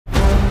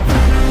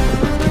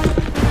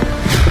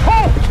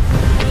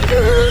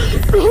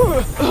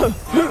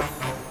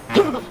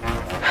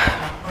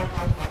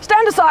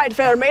Stand aside,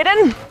 fair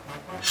maiden.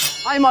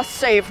 I must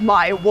save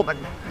my woman.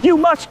 You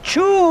must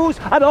choose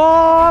an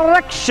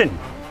erection.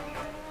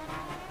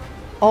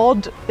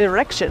 Odd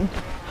erection?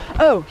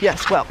 Oh,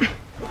 yes, well,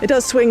 it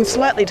does swing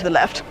slightly to the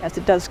left, as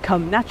it does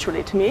come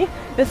naturally to me.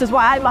 This is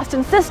why I must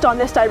insist on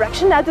this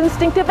direction as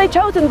instinctively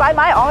chosen by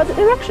my odd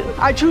erection.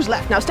 I choose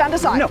left. Now stand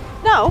aside. No.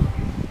 No?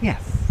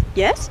 Yes.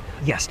 Yes?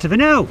 Yes to the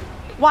no.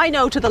 Why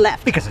no to the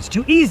left? Because it's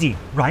too easy,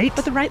 right?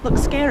 But the right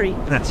looks scary.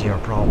 That's your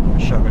problem,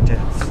 sugar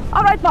tits.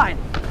 All right, fine.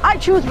 I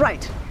choose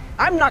right.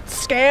 I'm not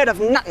scared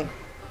of nothing.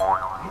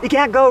 You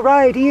can't go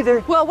right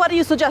either. Well, what do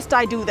you suggest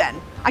I do then?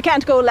 I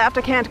can't go left,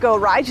 I can't go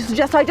right. You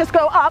suggest I just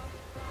go up?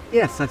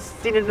 Yes, I've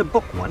seen it in a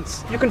book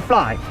once. You can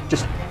fly.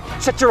 Just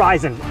shut your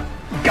eyes and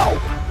go.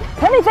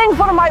 Anything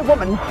for my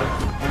woman.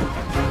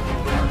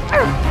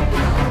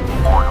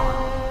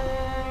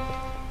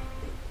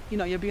 You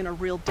know, you're being a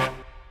real dick.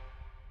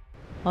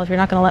 Well, if you're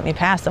not going to let me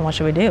pass, then what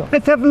should we do?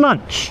 Let's have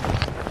lunch.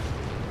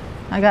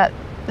 I got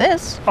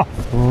this. Oh,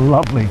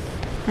 lovely.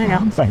 There you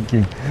go. Thank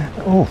you.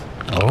 Oh.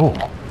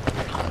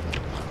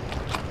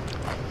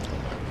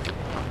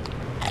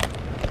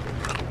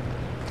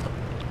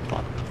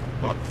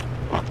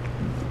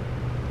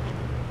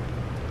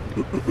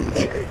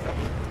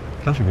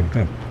 That's really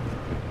good.